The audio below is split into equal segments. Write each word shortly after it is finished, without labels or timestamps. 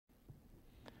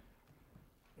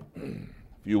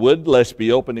If you would, let's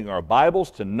be opening our Bibles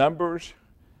to Numbers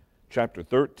chapter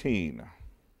 13.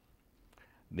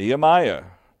 Nehemiah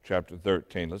chapter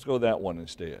 13. Let's go to that one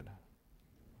instead.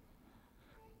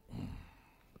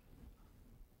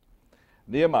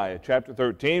 Nehemiah chapter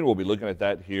 13. We'll be looking at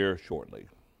that here shortly.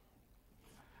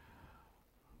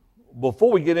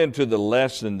 Before we get into the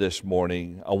lesson this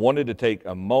morning, I wanted to take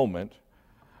a moment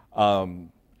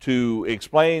to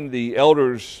explain the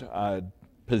elders'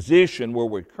 position where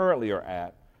we currently are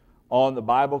at on the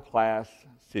Bible class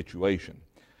situation.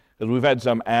 Because we've had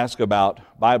some ask about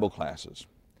Bible classes.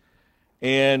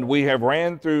 And we have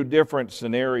ran through different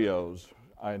scenarios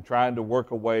and trying to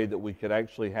work a way that we could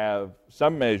actually have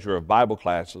some measure of Bible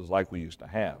classes like we used to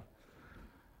have.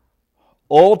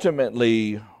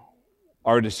 Ultimately,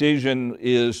 our decision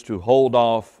is to hold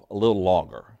off a little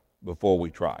longer before we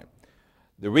try.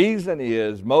 The reason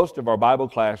is most of our Bible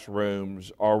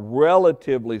classrooms are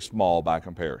relatively small by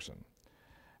comparison.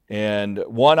 And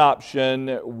one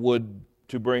option would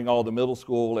to bring all the middle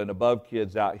school and above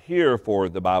kids out here for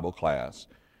the Bible class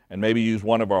and maybe use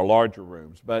one of our larger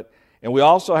rooms. And we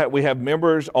also have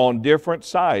members on different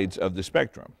sides of the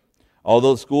spectrum.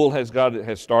 Although school has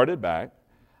started back,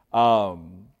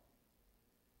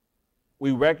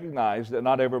 we recognize that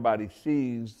not everybody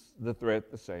sees the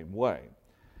threat the same way.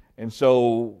 And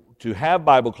so to have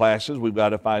Bible classes, we've got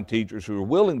to find teachers who are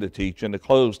willing to teach in a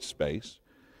closed space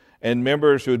and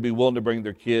members who would be willing to bring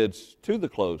their kids to the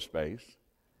closed space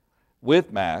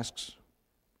with masks.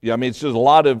 Yeah, I mean, it's just a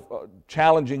lot of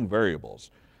challenging variables.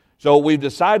 So we've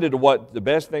decided what the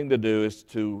best thing to do is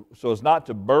so as not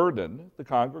to burden the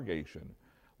congregation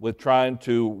with trying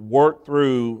to work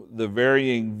through the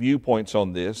varying viewpoints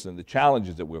on this and the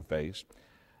challenges that we'll face,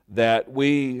 that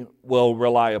we will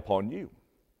rely upon you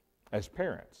as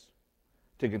parents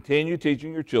to continue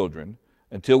teaching your children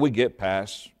until we get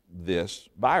past this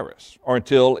virus or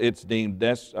until it's deemed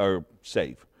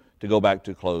safe to go back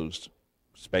to closed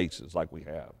spaces like we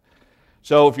have.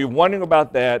 So if you're wondering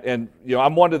about that, and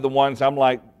I'm one of the ones, I'm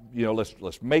like,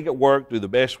 let's make it work, do the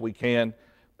best we can,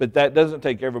 but that doesn't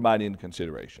take everybody into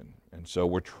consideration. And so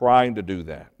we're trying to do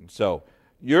that. And so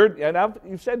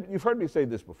you've heard me say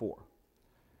this before.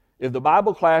 If the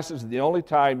Bible class is the only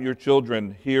time your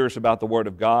children hears about the Word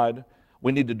of God,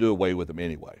 we need to do away with them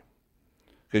anyway.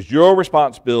 Because your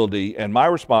responsibility and my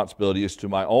responsibility is to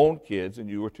my own kids and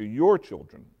you are to your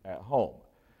children at home.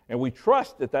 And we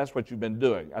trust that that's what you've been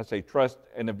doing. I say trust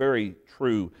in a very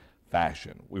true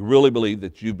fashion. We really believe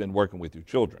that you've been working with your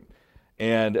children.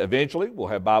 And eventually we'll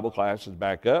have Bible classes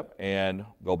back up and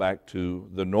go back to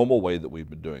the normal way that we've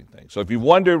been doing things. So if you've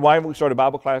wondered why we started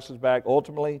Bible classes back,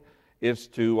 ultimately it's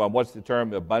to, what's the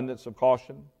term, abundance of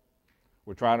caution.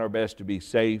 We're trying our best to be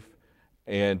safe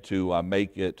and to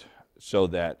make it so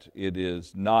that it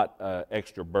is not an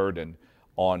extra burden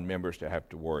on members to have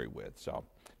to worry with. So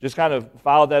just kind of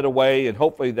file that away, and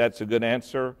hopefully that's a good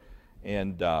answer.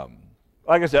 And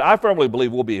like I said, I firmly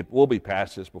believe we'll be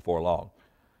past this before long.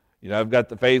 I've got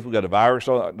the faith. We've got we've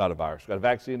got a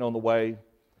vaccine on the way.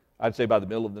 I'd say by the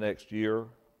middle of the next year,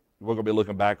 we're going to be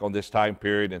looking back on this time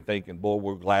period and thinking, boy,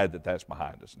 we're glad that that's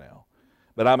behind us now.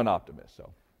 But I'm an optimist,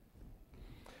 so.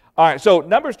 All right, so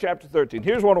Numbers chapter 13.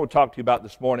 Here's what I want to talk to you about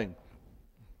this morning.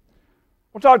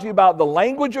 We'll talk to you about the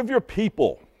language of your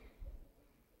people.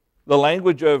 The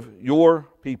language of your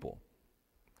people.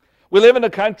 We live in a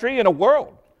country, in a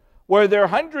world, where there are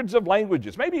hundreds of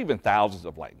languages, maybe even thousands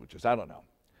of languages, I don't know.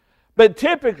 But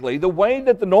typically, the way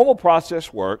that the normal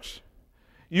process works,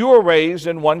 you are raised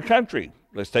in one country.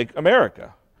 Let's take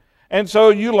America. And so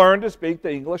you learn to speak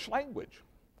the English language.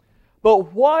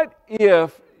 But what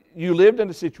if you lived in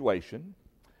a situation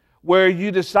where you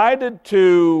decided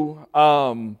to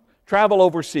travel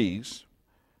overseas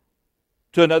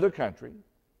to another country,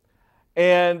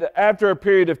 and after a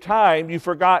period of time, you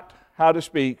forgot how to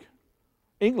speak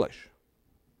English?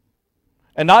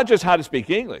 And not just how to speak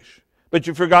English, but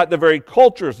you forgot the very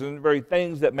cultures and the very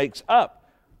things that makes up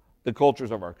the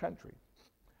cultures of our country.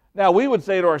 Now, we would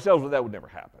say to ourselves, well, that would never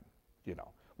happen.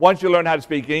 Once you learn how to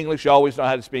speak English, you always know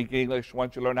how to speak English.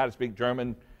 Once you learn how to speak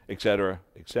German, etc.,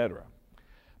 etc.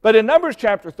 But in Numbers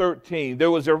chapter 13, there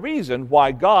was a reason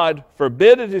why God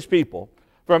forbidden his people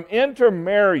from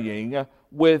intermarrying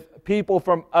with people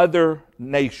from other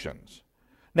nations.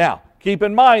 Now, keep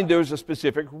in mind, there's a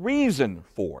specific reason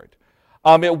for it.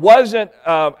 It wasn't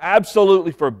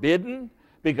absolutely forbidden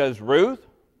because Ruth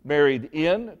married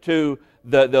into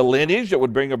the lineage that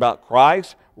would bring about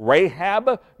Christ.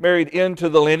 Rahab married into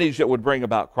the lineage that would bring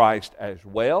about Christ as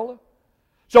well.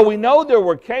 So we know there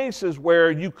were cases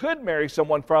where you could marry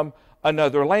someone from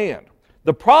another land.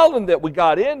 The problem that we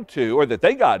got into, or that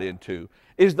they got into,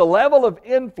 is the level of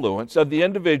influence of the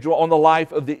individual on the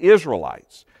life of the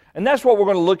Israelites. And that's what we're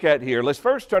going to look at here. Let's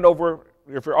first turn over,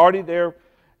 if you're already there,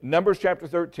 Numbers chapter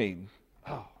 13.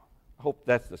 Oh, I hope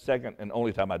that's the second and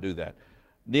only time I do that.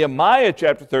 Nehemiah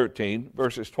chapter 13,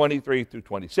 verses 23 through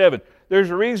 27. There's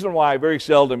a reason why I very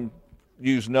seldom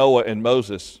use Noah and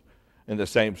Moses in the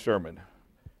same sermon.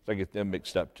 So I get them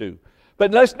mixed up too.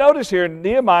 But let's notice here in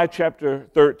Nehemiah chapter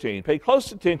 13, pay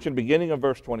close attention beginning of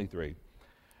verse 23.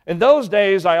 In those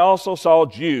days I also saw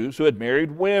Jews who had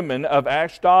married women of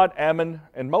Ashdod, Ammon,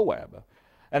 and Moab.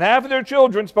 And half of their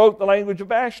children spoke the language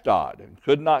of Ashdod and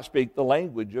could not speak the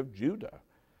language of Judah,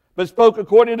 but spoke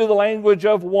according to the language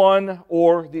of one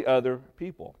or the other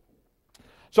people.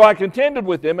 So I contended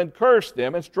with them and cursed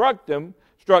them and struck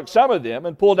some of them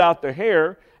and pulled out their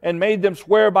hair and made them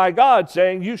swear by God,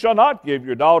 saying, You shall not give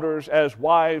your daughters as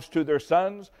wives to their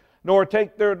sons, nor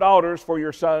take their daughters for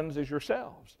your sons as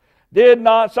yourselves. Did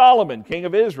not Solomon, king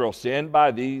of Israel, sin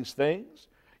by these things?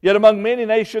 Yet among many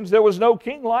nations there was no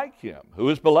king like him, who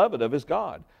is beloved of his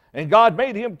God. And God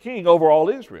made him king over all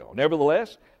Israel.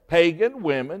 Nevertheless, pagan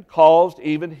women caused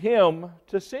even him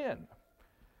to sin.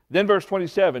 Then verse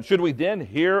 27, should we then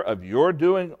hear of your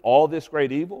doing all this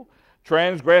great evil,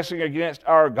 transgressing against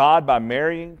our God by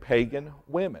marrying pagan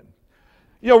women?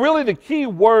 You know, really the key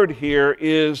word here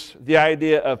is the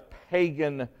idea of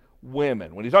pagan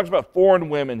women. When he talks about foreign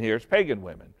women here, it's pagan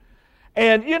women.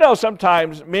 And you know,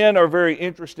 sometimes men are very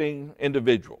interesting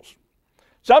individuals.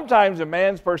 Sometimes a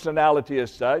man's personality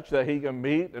is such that he can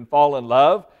meet and fall in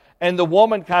love, and the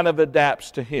woman kind of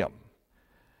adapts to him.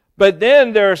 But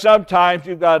then there are sometimes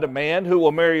you've got a man who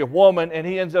will marry a woman and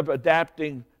he ends up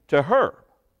adapting to her.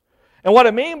 And what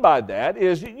I mean by that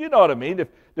is, you know what I mean,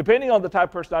 depending on the type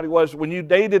of personality was, when you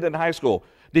dated in high school,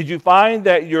 did you find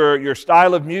that your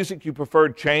style of music you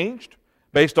preferred changed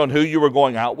based on who you were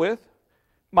going out with?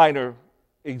 Minor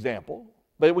example,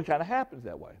 but it kind of happens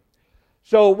that way.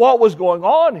 So what was going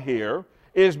on here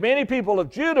is many people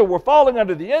of Judah were falling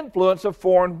under the influence of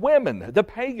foreign women, the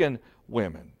pagan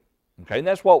women. Okay, and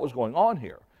that's what was going on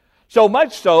here. So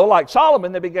much so, like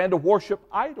Solomon, they began to worship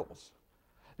idols.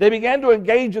 They began to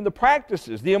engage in the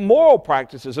practices, the immoral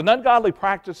practices and ungodly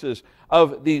practices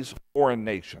of these foreign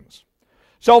nations.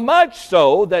 So much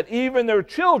so that even their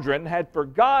children had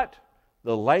forgot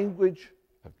the language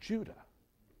of Judah.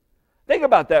 Think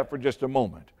about that for just a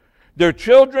moment. Their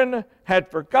children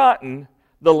had forgotten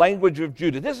the language of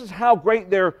Judah. This is how great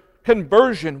their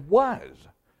conversion was.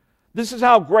 This is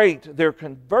how great their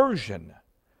conversion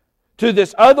to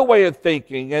this other way of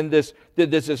thinking and this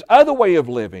other way of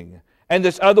living and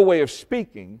this other way of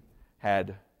speaking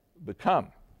had become.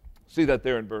 See that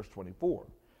there in verse 24.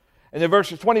 And in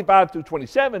verses 25 through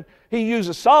 27, he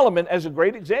uses Solomon as a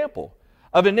great example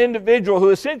of an individual who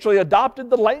essentially adopted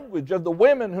the language of the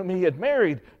women whom he had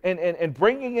married and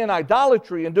bringing in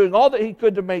idolatry and doing all that he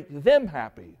could to make them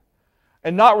happy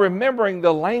and not remembering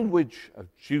the language of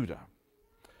Judah.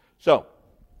 So,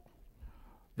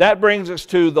 that brings us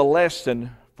to the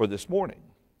lesson for this morning.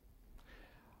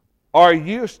 Are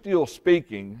you still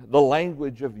speaking the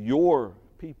language of your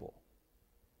people?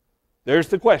 There's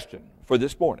the question for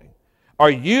this morning.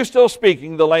 Are you still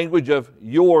speaking the language of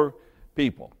your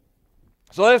people?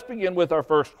 So let's begin with our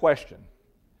first question.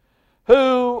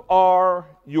 Who are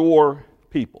your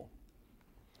people?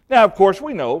 Now, of course,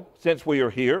 we know, since we are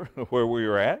here, where we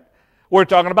are at, we're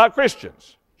talking about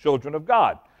Christians, children of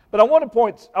God. But I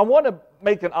want to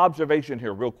make an observation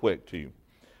here real quick to you.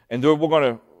 And then we're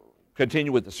going to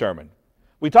continue with the sermon.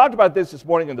 We talked about this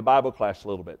morning in the Bible class a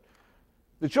little bit.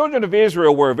 The children of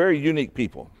Israel were a very unique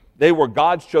people. They were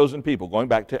God's chosen people, going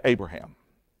back to Abraham.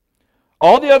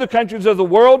 All the other countries of the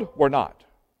world were not.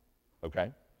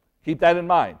 Okay? Keep that in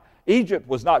mind. Egypt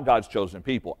was not God's chosen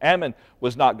people. Ammon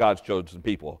was not God's chosen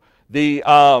people.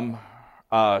 Syria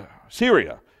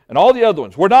and all the other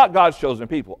ones were not God's chosen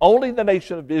people. Only the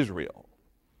nation of Israel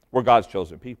were God's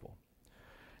chosen people.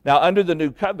 Now, under the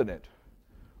new covenant,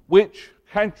 which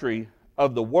country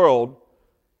of the world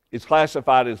is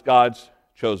classified as God's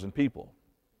chosen people?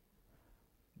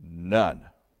 None.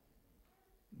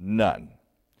 None.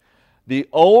 The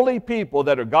only people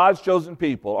that are God's chosen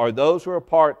people are those who are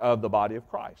part of the body of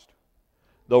Christ,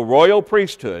 the royal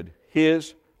priesthood,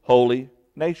 His holy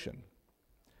nation.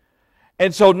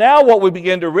 And so now what we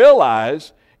begin to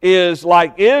realize is,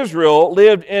 like Israel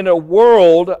lived in a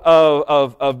world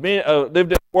of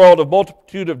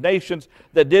multitude of nations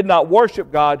that did not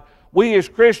worship God, we as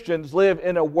Christians live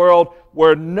in a world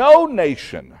where no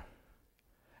nation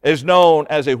is known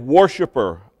as a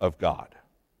worshiper of God.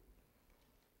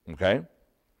 Okay?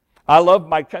 I love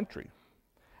my country.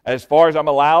 As far as I'm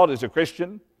allowed as a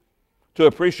Christian to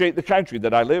appreciate the country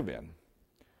that I live in.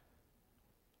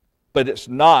 But it's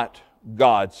not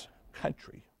God's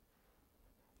country.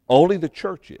 Only the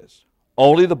church is.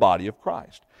 Only the body of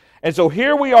Christ. And so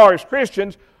here we are as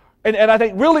Christians, and I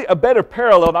think really a better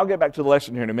parallel, and I'll get back to the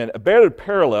lesson here in a minute, a better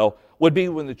parallel would be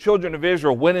when the children of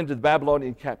Israel went into the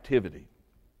Babylonian captivity.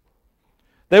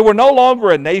 They were no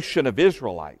longer a nation of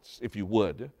Israelites, if you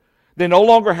would. They no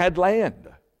longer had land.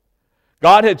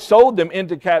 God had sold them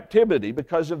into captivity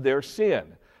because of their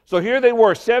sin. So here they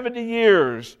were, 70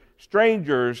 years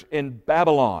strangers in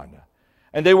Babylon.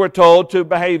 And they were told to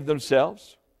behave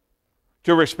themselves,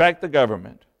 to respect the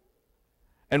government.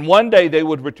 And one day they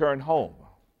would return home.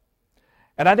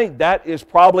 And I think that is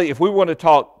probably, if we want to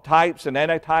talk types and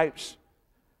antitypes,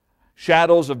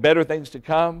 shadows of better things to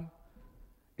come,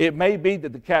 it may be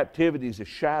that the captivity is a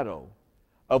shadow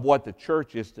of what the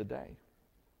church is today.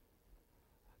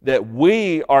 That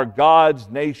we are God's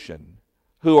nation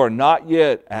who are not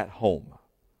yet at home.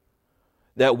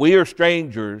 That we are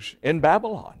strangers in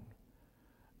Babylon,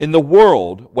 in the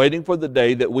world, waiting for the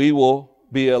day that we will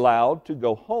be allowed to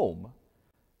go home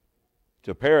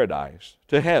to paradise,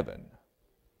 to heaven.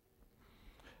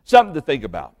 Something to think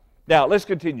about. Now, let's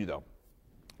continue though.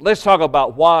 Let's talk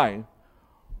about why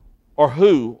or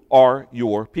who are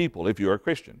your people if you're a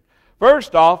Christian.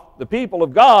 First off, the people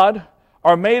of God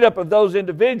are made up of those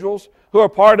individuals who are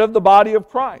part of the body of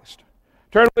Christ.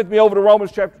 Turn with me over to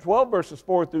Romans chapter 12, verses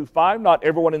 4 through 5. Not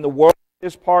everyone in the world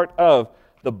is part of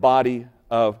the body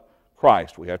of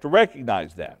Christ. We have to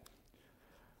recognize that.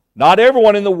 Not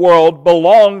everyone in the world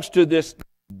belongs to this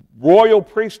royal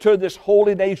priesthood, this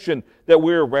holy nation that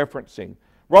we're referencing.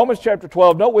 Romans chapter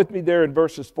 12, note with me there in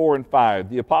verses 4 and 5.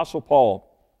 The Apostle Paul,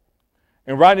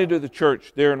 in writing to the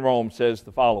church there in Rome, says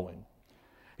the following.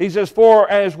 He says, "For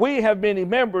as we have many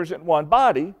members in one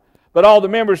body, but all the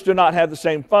members do not have the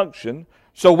same function,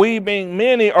 so we being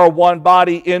many are one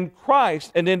body in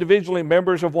Christ and individually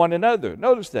members of one another."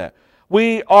 Notice that.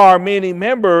 We are many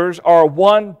members, are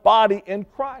one body in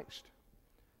Christ.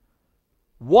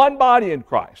 One body in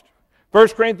Christ. 1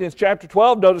 Corinthians chapter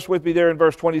 12, notice with me there in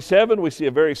verse 27, we see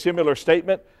a very similar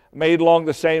statement made along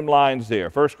the same lines there.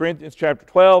 1 Corinthians chapter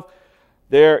 12,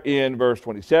 there in verse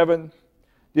 27,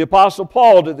 the Apostle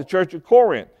Paul to the church of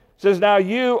Corinth says, "Now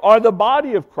you are the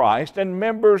body of Christ and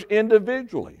members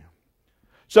individually."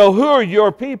 So who are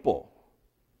your people?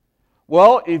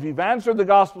 Well, if you've answered the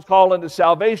gospel's call into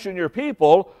salvation, your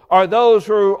people are those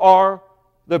who are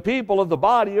the people of the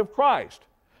body of Christ,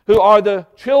 who are the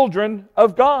children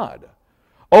of God.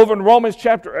 Over in Romans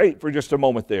chapter 8, for just a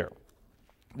moment there,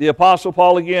 the Apostle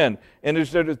Paul again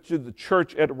enters to the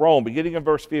church at Rome, beginning in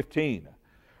verse 15.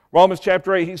 Romans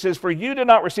chapter 8, he says, "For you did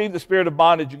not receive the spirit of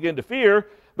bondage again to fear,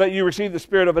 but you received the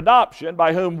spirit of adoption,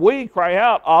 by whom we cry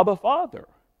out, Abba, Father."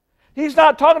 He's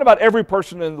not talking about every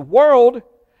person in the world.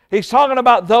 He's talking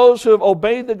about those who have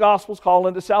obeyed the gospel's call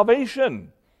into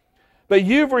salvation. "But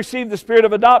you've received the spirit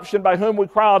of adoption, by whom we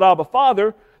cry out, Abba,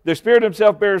 Father. The Spirit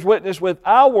Himself bears witness with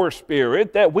our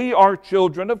spirit that we are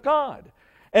children of God.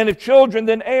 And if children,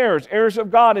 then heirs, heirs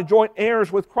of God, and joint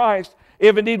heirs with Christ,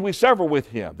 if indeed we suffer with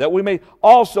Him, that we may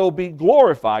also be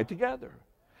glorified together."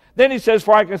 Then he says,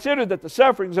 "For I consider that the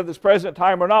sufferings of this present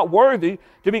time are not worthy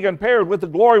to be compared with the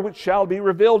glory which shall be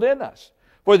revealed in us.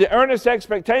 For the earnest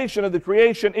expectation of the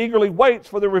creation eagerly waits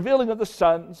for the revealing of the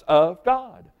sons of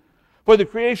God. For the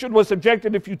creation was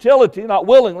subjected to futility, not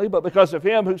willingly, but because of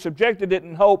Him who subjected it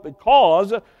in hope,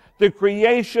 because the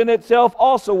creation itself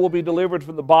also will be delivered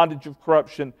from the bondage of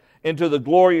corruption into the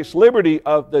glorious liberty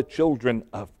of the children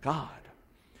of God."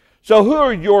 So who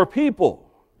are your people?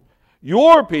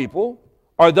 Your people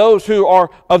are those who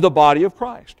are of the body of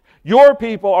Christ. Your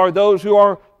people are those who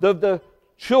are the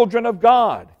children of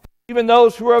God, even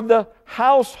those who are of the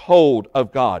household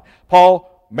of God. Paul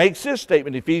makes this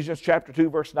statement in Ephesians chapter 2,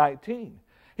 verse 19.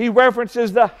 He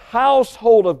references the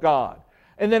household of God.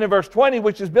 And then in verse 20,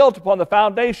 which is built upon the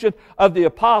foundation of the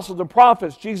apostles and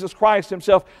prophets, Jesus Christ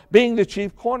Himself being the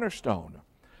chief cornerstone.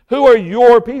 Who are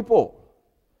your people?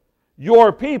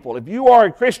 Your people. If you are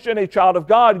a Christian, a child of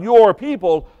God, your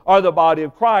people are the body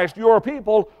of Christ. Your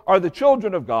people are the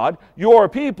children of God. Your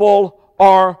people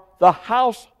are the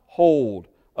household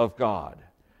of God.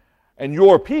 And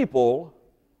your people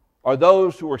are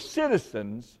those who are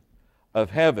citizens of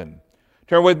heaven.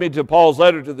 Turn with me to Paul's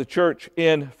letter to the church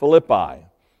in Philippi.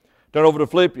 Turn over to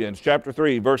Philippians chapter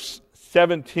 3, verse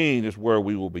 17 is where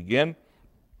we will begin.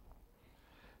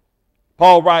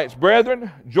 Paul writes,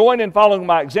 "Brethren, join in following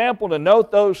my example, and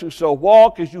note those who so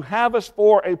walk as you have us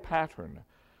for a pattern.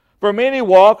 For many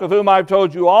walk, of whom I've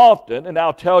told you often, and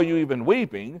now tell you even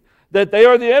weeping, that they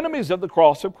are the enemies of the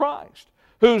cross of Christ,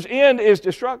 whose end is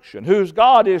destruction, whose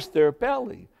God is their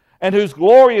belly, and whose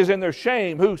glory is in their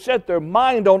shame, who set their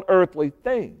mind on earthly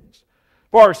things.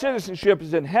 For our citizenship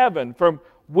is in heaven, from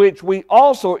which we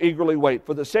also eagerly wait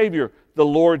for the Savior, the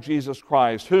Lord Jesus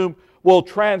Christ, whom will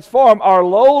transform our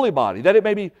lowly body, that it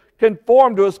may be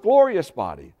conformed to His glorious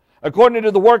body, according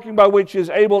to the working by which He is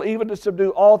able even to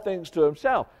subdue all things to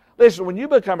Himself. Listen, when you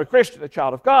become a Christian, a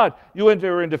child of God, you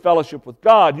enter into fellowship with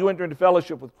God, you enter into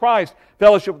fellowship with Christ,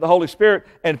 fellowship with the Holy Spirit,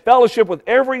 and fellowship with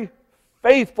every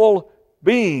faithful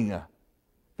being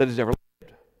that has ever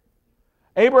lived.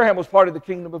 Abraham was part of the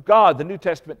kingdom of God. The New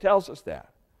Testament tells us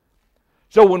that.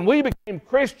 So when we became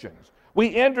Christians,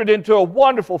 we entered into a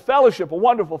wonderful fellowship, a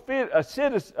wonderful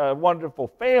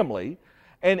family,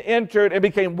 and entered and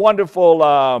became wonderful,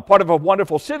 part of a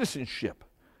wonderful citizenship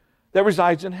that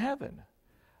resides in heaven.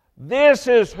 This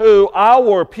is who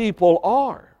our people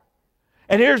are.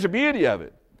 And here's the beauty of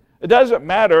it. It doesn't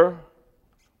matter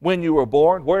when you were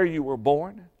born, where you were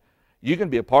born. You can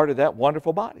be a part of that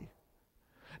wonderful body.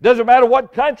 It doesn't matter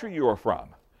what country you are from.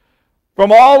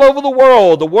 From all over the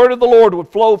world, the word of the Lord would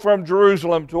flow from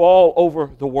Jerusalem to all over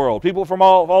the world. People from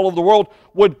all over the world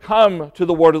would come to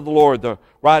the word of the Lord, the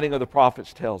writing of the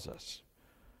prophets tells us.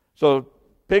 So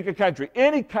pick a country,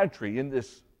 any country in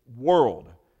this world,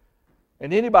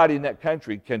 and anybody in that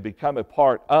country can become a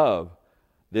part of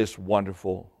this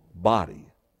wonderful body.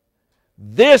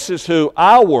 This is who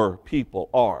our people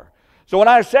are. So when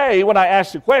I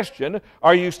ask the question,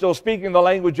 are you still speaking the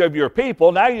language of your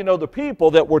people? Now you know the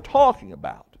people that we're talking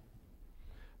about.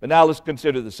 But now let's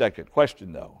consider the second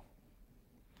question, though.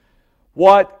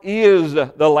 What is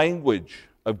the language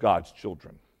of God's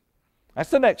children? That's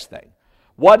the next thing.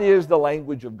 What is the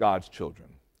language of God's children?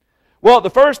 Well, the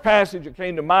first passage that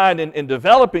came to mind in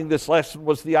developing this lesson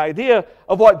was the idea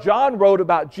of what John wrote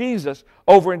about Jesus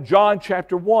over in John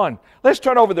chapter 1. Let's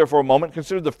turn over there for a moment and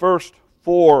consider the first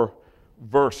 4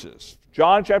 verses.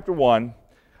 John chapter 1.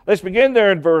 Let's begin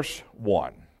there in verse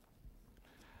 1.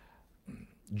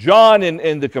 John,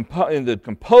 in the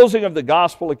composing of the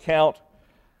gospel account,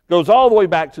 goes all the way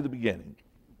back to the beginning.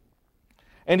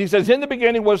 And he says, in the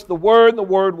beginning was the Word, and the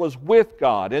Word was with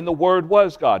God, and the Word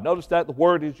was God. Notice that the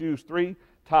Word is used 3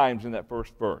 times in that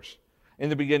first verse. In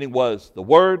the beginning was the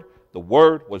Word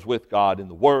was with God, and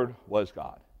the Word was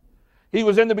God. He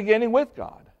was in the beginning with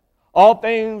God. All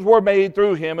things were made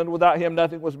through Him, and without Him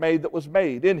nothing was made that was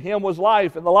made. In Him was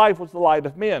life, and the life was the light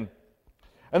of men.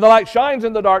 And the light shines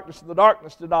in the darkness, and the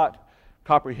darkness did not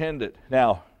comprehend it.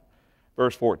 Now,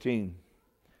 verse 14,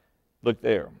 look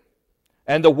there.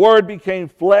 And the Word became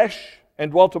flesh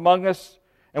and dwelt among us,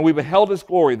 and we beheld His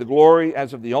glory, the glory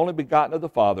as of the only begotten of the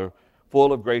Father,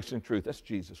 full of grace and truth. That's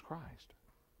Jesus Christ.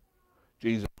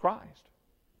 Jesus Christ.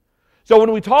 So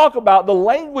when we talk about the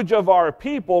language of our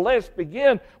people, let's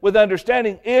begin with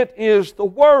understanding it is the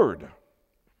Word.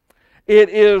 It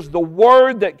is the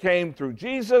Word that came through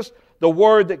Jesus, the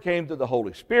Word that came through the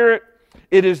Holy Spirit.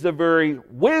 It is the very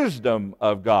wisdom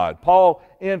of God. Paul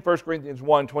in 1 Corinthians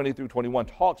 1, 20 through 21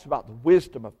 talks about the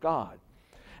wisdom of God.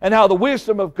 And how the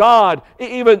wisdom of God,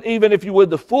 even if you would,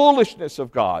 the foolishness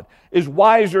of God, is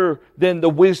wiser than the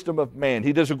wisdom of man.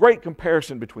 He does a great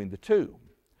comparison between the two.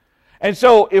 And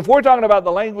so if we're talking about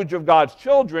the language of God's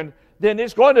children, then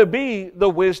it's going to be the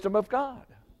wisdom of God.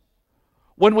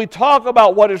 When we talk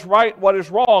about what is right, what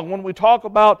is wrong, when we talk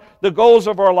about the goals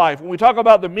of our life, when we talk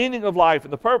about the meaning of life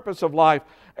and the purpose of life,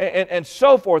 and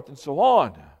so forth and so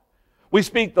on, we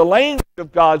speak the language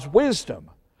of God's wisdom.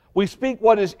 We speak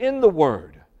what is in the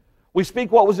Word. We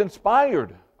speak what was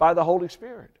inspired by the Holy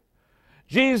Spirit.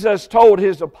 Jesus told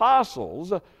His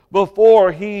apostles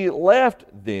before He left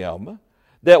them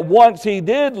that once He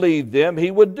did leave them, He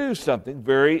would do something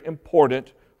very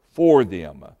important for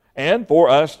them. And for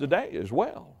us today as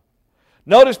well.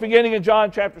 Notice beginning in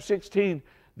John chapter 16,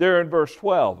 there in verse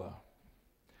 12.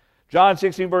 John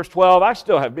 16, verse 12, I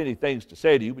still have many things to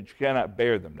say to you, but you cannot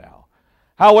bear them now.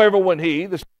 However, when He,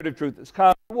 the Spirit of truth, is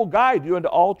come, He will guide you into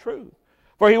all truth.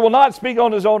 For He will not speak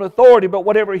on His own authority, but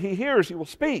whatever He hears, He will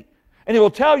speak. And He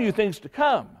will tell you things to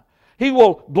come. He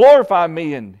will glorify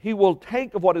Me, and He will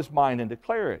take of what is mine and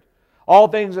declare it. All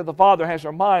things that the Father has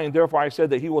are mine, therefore I said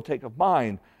that He will take of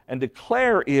mine and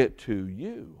declare it to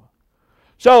you.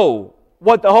 So,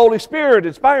 what the Holy Spirit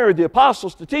inspired the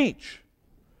apostles to teach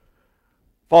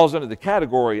falls under the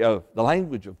category of the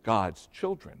language of God's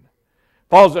children.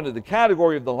 Falls under the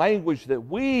category of the language that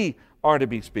we are to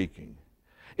be speaking.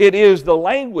 It is the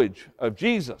language of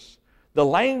Jesus, the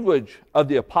language of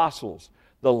the apostles,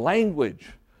 the language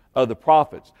of the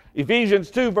prophets.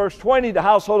 Ephesians 2, verse 20, the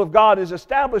household of God is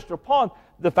established upon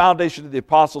the foundation of the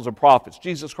apostles and prophets,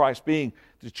 Jesus Christ being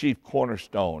the chief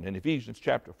cornerstone. In Ephesians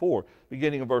chapter 4,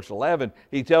 beginning of verse 11,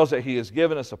 he tells that he has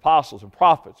given us apostles and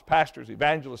prophets, pastors,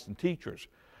 evangelists, and teachers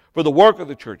for the work of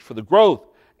the church, for the growth,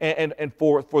 and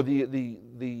for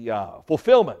the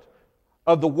fulfillment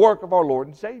of the work of our Lord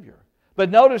and Savior. But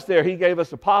notice there, he gave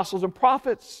us apostles and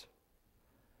prophets.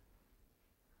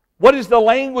 What is the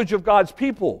language of God's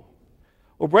people?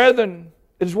 Well, brethren,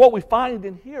 it is what we find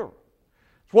in here.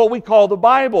 It's what we call the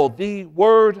Bible, the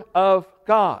Word of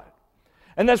God.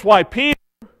 And that's why Peter,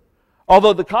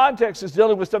 although the context is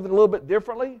dealing with something a little bit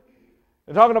differently,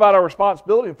 and talking about our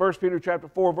responsibility in 1 Peter chapter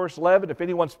 4, verse 11, if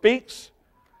anyone speaks,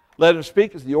 let him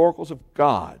speak as the oracles of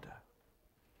God.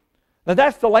 Now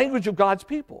that's the language of God's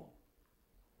people.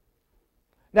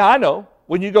 Now I know,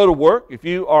 when you go to work, if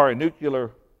you are a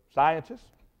nuclear scientist,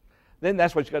 then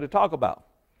that's what you got to talk about.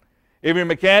 If you're a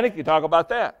mechanic, you talk about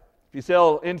that. If you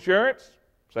sell insurance,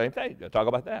 same thing, you got to talk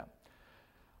about that.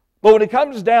 But when it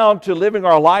comes down to living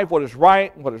our life, what is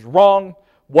right, what is wrong,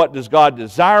 what does God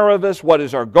desire of us, what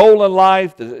is our goal in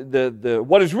life,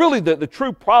 what is really the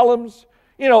true problems,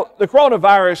 you know, the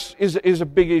coronavirus is a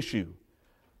big issue.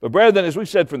 But brethren, as we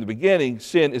said from the beginning,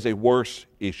 sin is a worse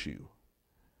issue.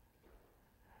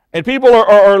 And people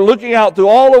are looking out through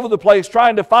all over the place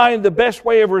trying to find the best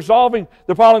way of resolving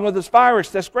the problem with this virus.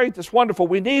 That's great. That's wonderful.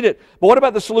 We need it. But what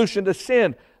about the solution to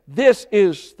sin? This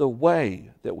is the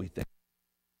way that we think.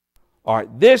 All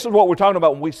right, this is what we're talking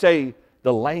about when we say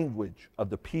the language of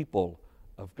the people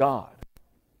of God.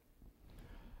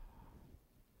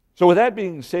 So with that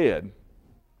being said,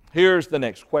 here's the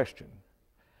next question.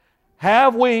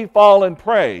 Have we fallen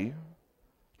prey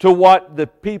to what the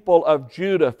people of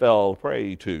Judah fell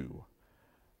prey to?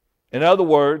 In other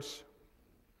words,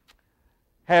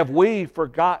 have we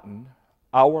forgotten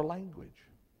our language?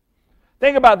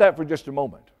 Think about that for just a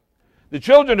moment. The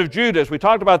children of Judah, as we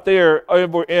talked about there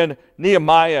over in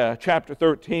Nehemiah chapter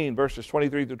 13, verses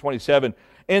 23 through 27,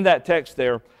 in that text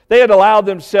there, they had allowed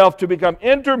themselves to become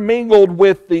intermingled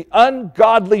with the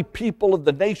ungodly people of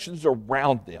the nations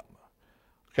around them.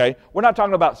 Okay? We're not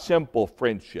talking about simple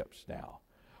friendships now.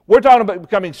 We're talking about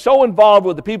becoming so involved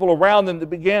with the people around them that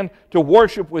began to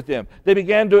worship with them. They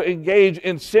began to engage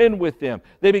in sin with them.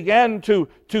 They began to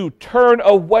turn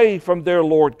away from their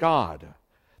Lord God.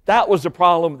 That was the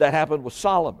problem that happened with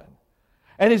Solomon.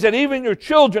 And he said, even your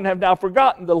children have now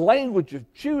forgotten the language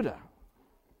of Judah.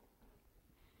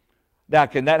 Now,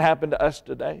 can that happen to us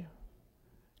today?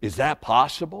 Is that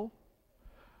possible?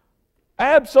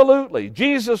 Absolutely.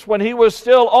 Jesus, when he was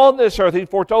still on this earth, he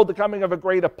foretold the coming of a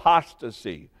great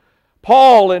apostasy.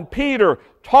 Paul and Peter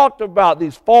talked about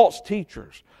these false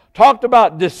teachers, talked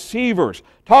about deceivers,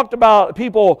 talked about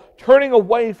people turning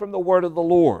away from the word of the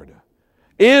Lord.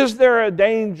 Is there a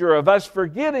danger of us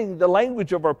forgetting the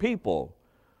language of our people?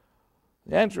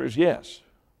 The answer is yes.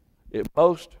 It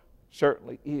most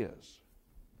certainly is.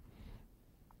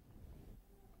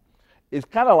 It's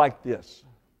kind of like this.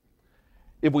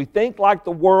 If we think like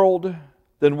the world,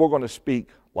 then we're going to speak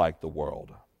like the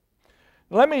world.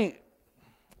 Let me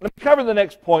cover the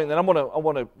next point, and then I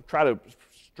want to try to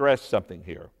stress something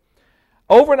here.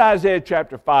 Over in Isaiah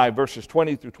chapter 5, verses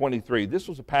 20 through 23, this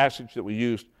was a passage that we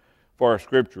used for our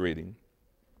scripture reading.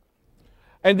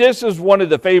 And this is one of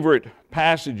the favorite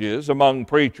passages among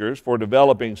preachers for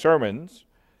developing sermons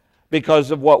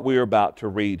because of what we're about to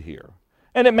read here.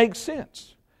 And it makes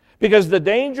sense. Because the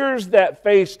dangers that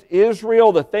faced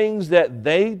Israel, the things that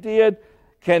they did,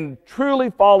 can truly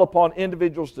fall upon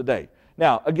individuals today.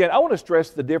 Now, again, I want to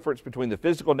stress the difference between the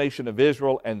physical nation of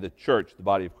Israel and the church, the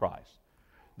body of Christ.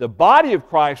 The body of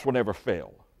Christ will never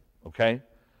fail, okay?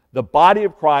 The body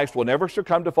of Christ will never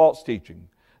succumb to false teaching.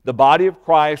 The body of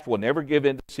Christ will never give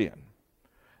in to sin.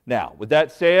 Now, with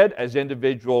that said, as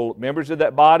individual members of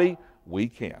that body, we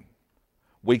can.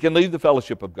 We can leave the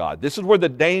fellowship of God. This is where the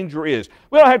danger is.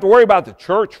 We don't have to worry about the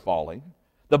church falling.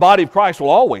 The body of Christ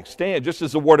will always stand, just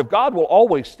as the Word of God will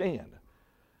always stand.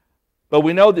 But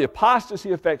we know the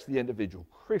apostasy affects the individual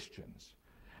Christians.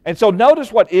 And so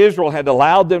notice what Israel had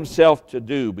allowed themselves to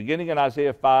do, beginning in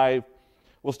Isaiah 5.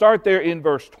 We'll start there in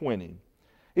verse 20.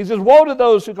 He says, woe to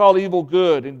those who call evil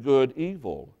good and good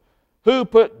evil, who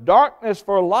put darkness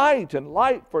for light and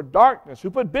light for darkness, who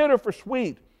put bitter for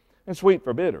sweet and sweet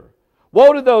for bitter.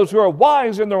 Woe to those who are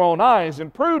wise in their own eyes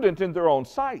and prudent in their own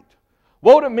sight.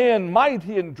 Woe to men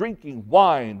mighty in drinking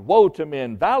wine. Woe to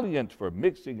men valiant for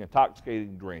mixing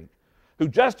intoxicating drink, who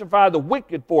justify the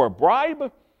wicked for a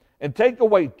bribe and take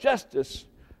away justice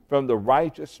from the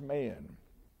righteous man.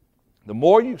 The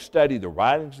more you study the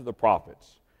writings of the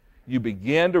prophets, you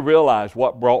begin to realize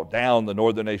what brought down the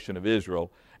northern nation of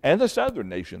Israel and the southern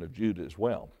nation of Judah as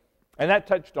well. And that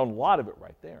touched on a lot of it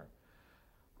right there.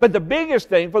 But the biggest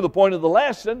thing for the point of the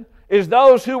lesson is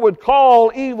those who would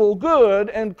call evil good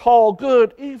and call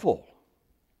good evil.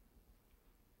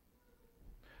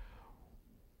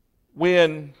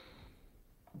 When,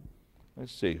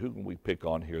 let's see, who can we pick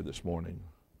on here this morning?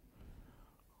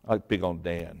 I'd pick on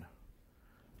Dan.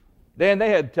 Dan, they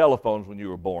had telephones when you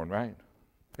were born, right?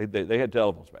 They had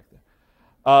telephones back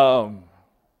then.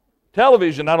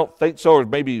 Television, I don't think so, or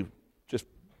maybe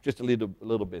just a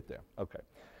little bit there. Okay.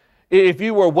 If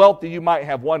you were wealthy, you might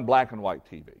have one black and white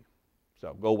TV.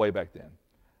 So go way back then.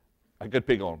 I could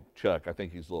pick on Chuck. I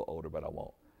think he's a little older, but I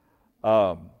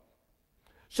won't.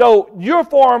 So your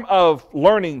form of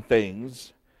learning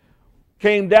things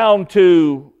came down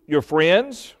to your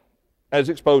friends as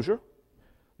exposure,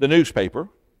 the newspaper,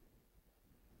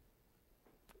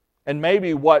 and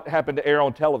maybe what happened to air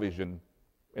on television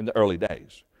in the early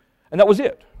days. And that was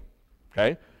it.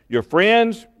 Okay? Your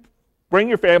friends, bring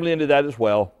your family into that as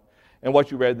well, and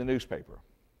what you read in the newspaper.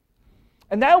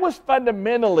 And that was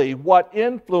fundamentally what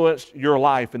influenced your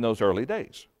life in those early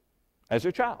days as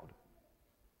a child,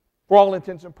 for all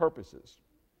intents and purposes.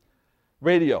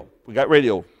 Radio. We got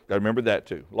radio. Got to remember that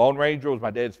too. Lone Ranger was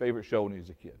my dad's favorite show when he was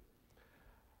a kid.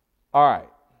 All right.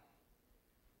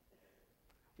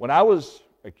 When I was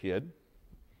a kid,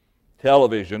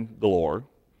 television galore.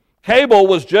 Cable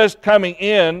was just coming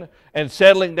in and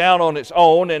settling down on its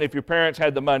own, and if your parents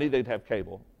had the money, they'd have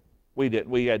cable. We didn't.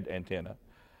 We had antenna.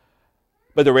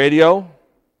 But the radio,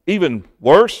 even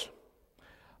worse.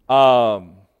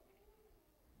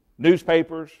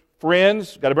 Newspapers,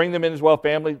 friends, got to bring them in as well,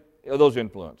 family, those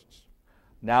influences.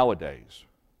 Nowadays,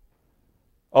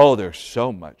 oh, there's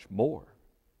so much more.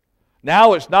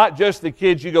 Now it's not just the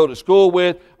kids you go to school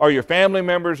with or your family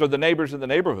members or the neighbors in the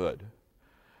neighborhood.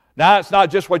 Now it's not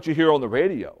just what you hear on the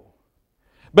radio.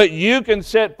 But you can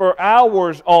sit for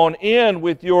hours on end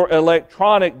with your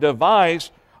electronic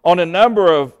device on a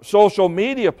number of social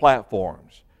media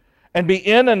platforms and be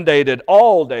inundated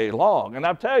all day long. And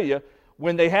I'll tell you,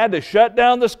 when they had to shut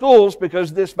down the schools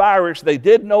because of this virus, they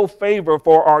did no favor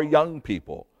for our young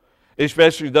people,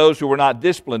 especially those who were not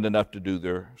disciplined enough to do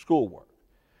their schoolwork.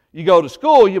 You go to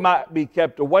school, you might be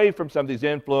kept away from some of these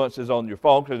influences on your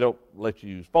phone because they don't let you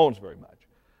use phones very much.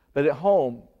 But at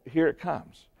home, here it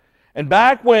comes. And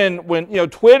back when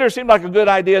Twitter seemed like a good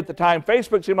idea at the time,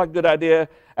 Facebook seemed like a good idea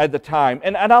at the time.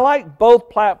 And I like both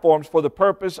platforms for the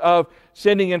purpose of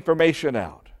sending information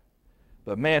out.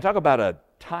 But man, talk about a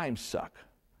time suck.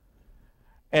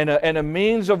 And a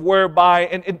means of whereby,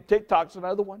 and TikTok's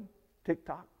another one,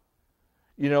 TikTok.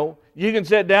 You can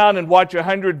sit down and watch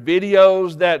 100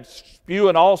 videos that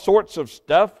spewing all sorts of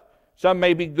stuff. Some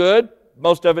may be good,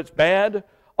 most of it's bad,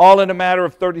 all in a matter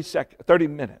of 30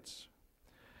 minutes.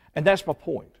 And that's my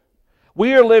point.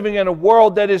 We are living in a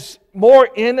world that is more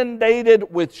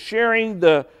inundated with sharing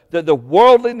the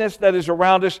worldliness that is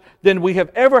around us than we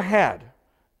have ever had.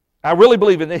 I really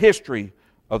believe in the history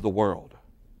of the world.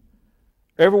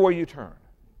 Everywhere you turn.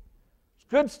 It's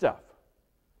good stuff.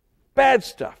 Bad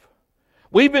stuff.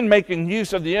 We've been making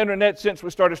use of the internet since we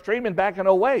started streaming back in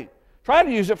 2008. Trying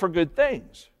to use it for good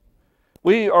things.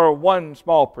 We are one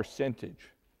small percentage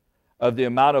of the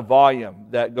amount of volume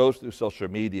that goes through social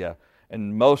media,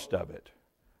 and most of it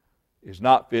is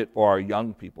not fit for our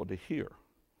young people to hear.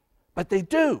 But they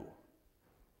do.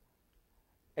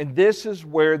 And this is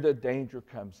where the danger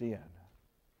comes in.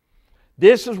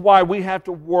 This is why we have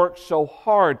to work so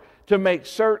hard to make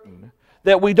certain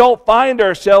that we don't find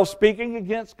ourselves speaking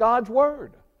against God's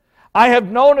Word. I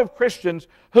have known of Christians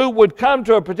who would come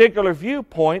to a particular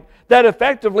viewpoint that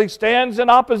effectively stands in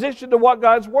opposition to what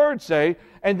God's Word say,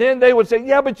 and then they would say,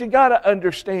 yeah, but you got to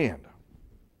understand.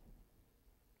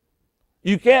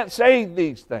 You can't say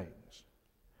these things.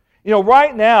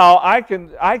 Right now, I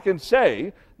can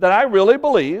say that I really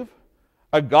believe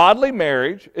a godly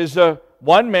marriage is a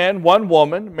one man, one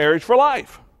woman marriage for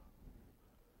life.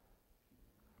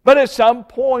 But at some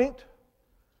point,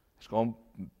 it's going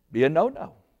to be a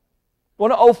no-no.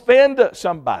 Going to offend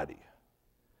somebody.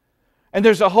 And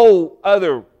there's a whole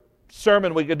other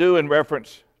sermon we could do in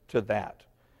reference to that.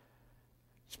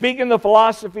 Speaking the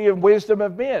philosophy and wisdom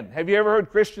of men. Have you ever heard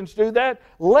Christians do that?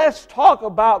 Let's talk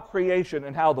about creation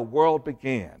and how the world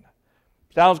began.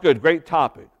 Sounds good. Great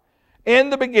topic.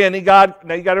 In the beginning, God,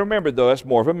 now you got to remember though, that's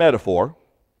more of a metaphor.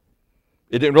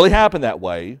 It didn't really happen that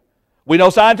way. We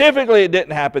know scientifically it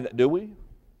didn't happen, do we?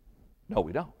 No,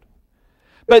 we don't.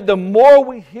 But the more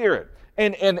we hear it,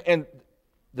 and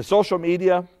the social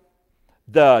media,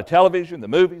 the television, the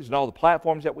movies, and all the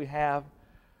platforms that we have,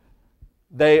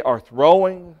 they are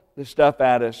throwing this stuff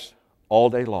at us all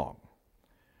day long.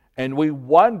 And we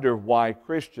wonder why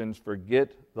Christians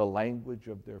forget the language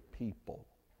of their people.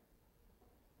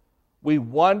 We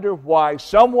wonder why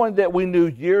someone that we knew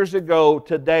years ago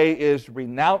today is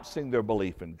renouncing their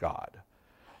belief in God.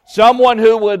 Someone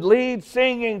who would lead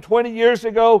singing 20 years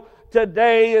ago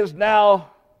today is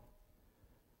now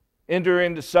entering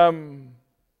into some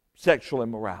sexual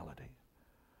immorality.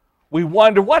 We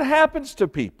wonder what happens to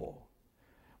people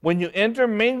when you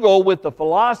intermingle with the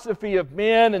philosophy of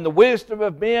men and the wisdom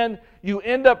of men. You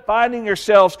end up finding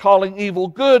yourselves calling evil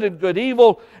good and good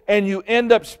evil, and you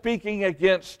end up speaking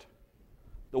against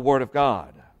the Word of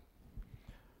God.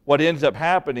 What ends up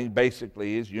happening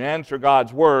basically is you answer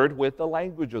God's Word with the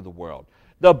language of the world.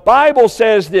 The Bible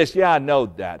says this. Yeah, I know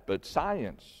that, but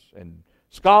science and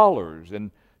scholars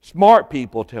and smart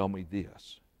people tell me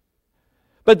this.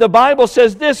 But the Bible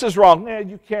says this is wrong. Man,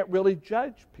 you can't really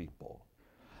judge people.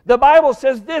 The Bible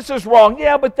says this is wrong.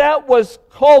 Yeah, but that was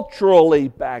culturally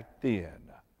back then.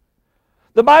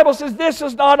 The Bible says this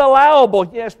is not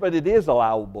allowable. Yes, but it is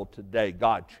allowable today.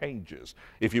 God changes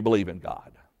if you believe in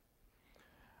God.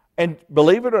 And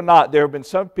believe it or not, there have been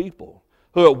some people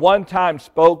who at one time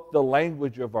spoke the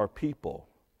language of our people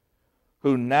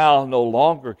who now no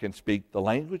longer can speak the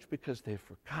language because they've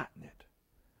forgotten it.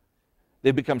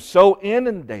 They've become so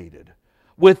inundated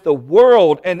with the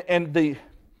world and the,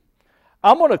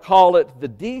 I'm going to call it the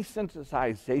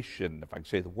desensitization, if I can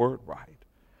say the word right.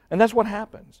 And that's what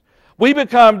happens. We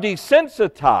become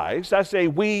desensitized. I say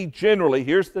we generally,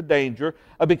 here's the danger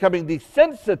of becoming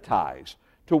desensitized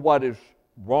to what is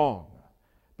wrong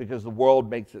because the world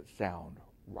makes it sound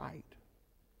right.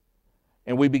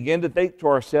 And we begin to think to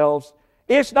ourselves,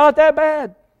 it's not that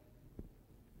bad.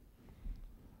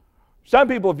 Some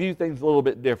people view things a little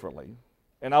bit differently.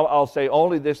 And I'll say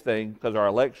only this thing because our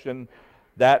election,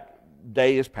 that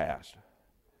day is past.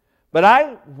 But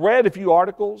I read a few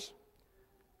articles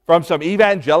from some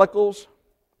evangelicals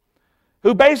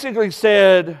who basically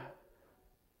said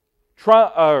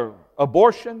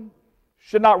abortion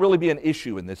should not really be an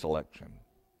issue in this election.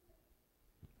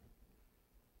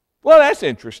 Well, that's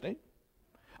interesting.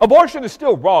 Abortion is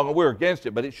still wrong and we're against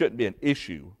it, but it shouldn't be an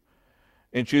issue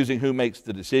in choosing who makes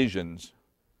the decisions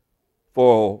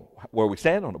for where we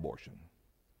stand on abortion.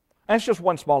 That's just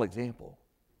one small example.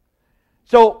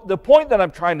 So the point that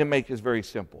I'm trying to make is very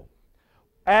simple.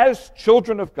 As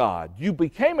children of God, you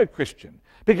became a Christian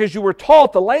because you were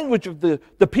taught the language of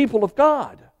the people of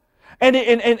God. And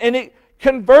it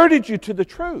converted you to the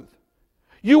truth.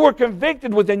 You were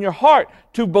convicted within your heart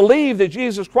to believe that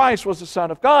Jesus Christ was the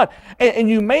Son of God. And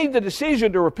you made the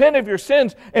decision to repent of your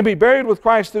sins and be buried with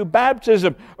Christ through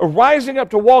baptism, rising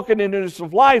up to walk in the newness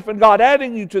of life, and God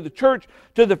adding you to the church,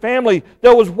 to the family.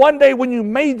 There was one day when you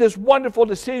made this wonderful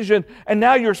decision, and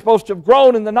now you're supposed to have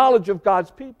grown in the knowledge of God's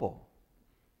people.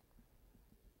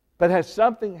 But has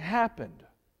something happened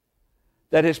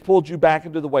that has pulled you back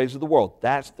into the ways of the world?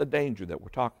 That's the danger that we're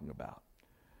talking about.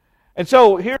 And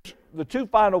so here's the two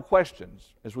final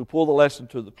questions as we pull the lesson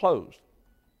to the close.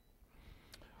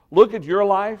 Look at your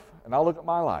life, and I'll look at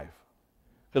my life,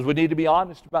 because we need to be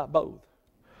honest about both.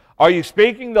 Are you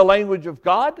speaking the language of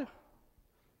God,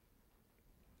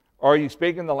 or are you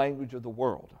speaking the language of the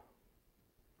world?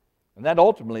 And that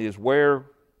ultimately is where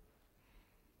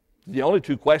the only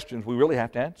two questions we really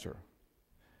have to answer.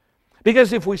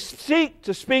 Because if we seek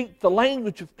to speak the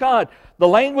language of God, the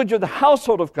language of the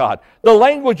household of God, the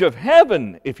language of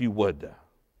heaven, if you would,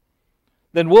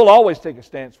 then we'll always take a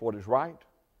stance for what is right.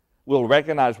 We'll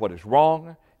recognize what is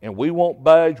wrong, and we won't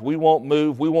budge, we won't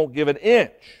move, we won't give an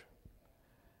inch.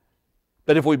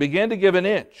 But if we begin to give an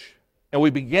inch, and we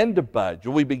begin to budge,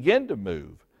 and we begin to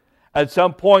move, at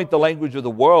some point the language of the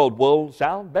world will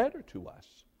sound better to us,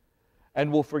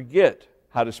 and we'll forget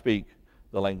how to speak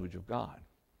the language of God.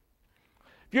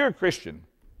 If you're a Christian,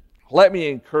 let me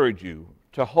encourage you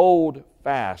to hold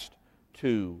fast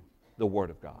to the Word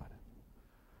of God.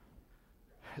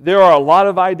 There are a lot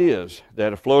of ideas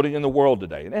that are floating in the world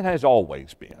today, and it has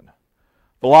always been.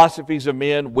 Philosophies of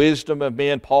men, wisdom of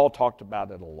men, Paul talked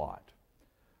about it a lot.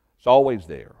 It's always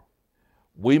there.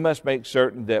 We must make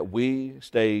certain that we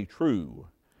stay true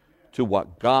to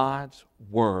what God's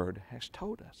Word has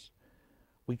told us.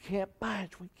 We can't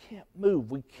budge, we can't move,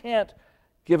 we can't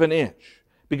give an inch.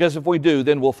 Because if we do,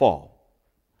 then we'll fall.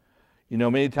 You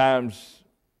know, many times,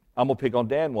 I'm going to pick on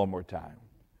Dan one more time.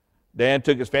 Dan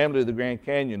took his family to the Grand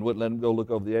Canyon, wouldn't let him go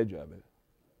look over the edge of it.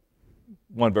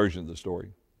 One version of the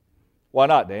story. Why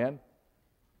not, Dan?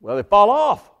 Well, they fall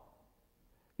off.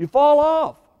 You fall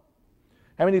off.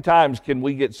 How many times can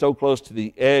we get so close to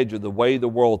the edge of the way the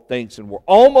world thinks, and we're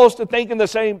almost thinking the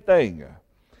same thing,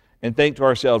 and think to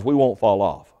ourselves, we won't fall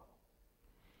off?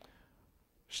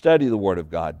 Study the Word of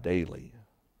God daily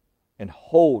and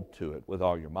hold to it with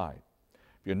all your might.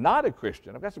 If you're not a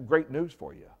Christian, I've got some great news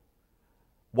for you.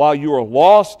 While you are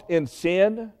lost in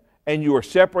sin and you are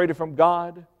separated from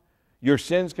God, your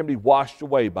sins can be washed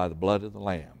away by the blood of the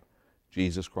Lamb,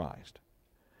 Jesus Christ.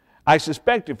 I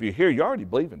suspect if you're here, you already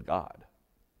believe in God.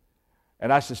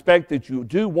 And I suspect that you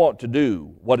do want to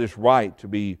do what is right to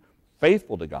be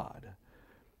faithful to God.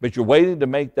 But you're waiting to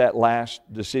make that last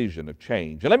decision of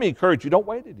change. And let me encourage you, don't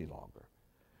wait any longer.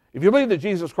 If you believe that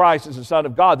Jesus Christ is the Son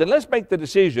of God, then let's make the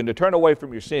decision to turn away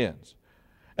from your sins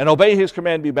and obey His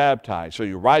command to be baptized so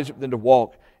you rise up then to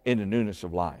walk in the newness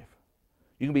of life.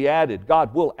 You can be added.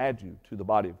 God will add you to the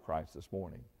body of Christ this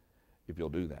morning if you'll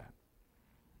do that.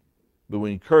 But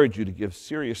we encourage you to give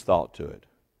serious thought to it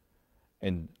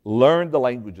and learn the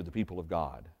language of the people of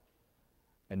God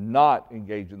and not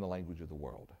engage in the language of the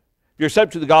world. If you're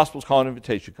receptive to the gospel's call and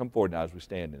invitation, come forward now as we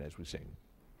stand and as we sing.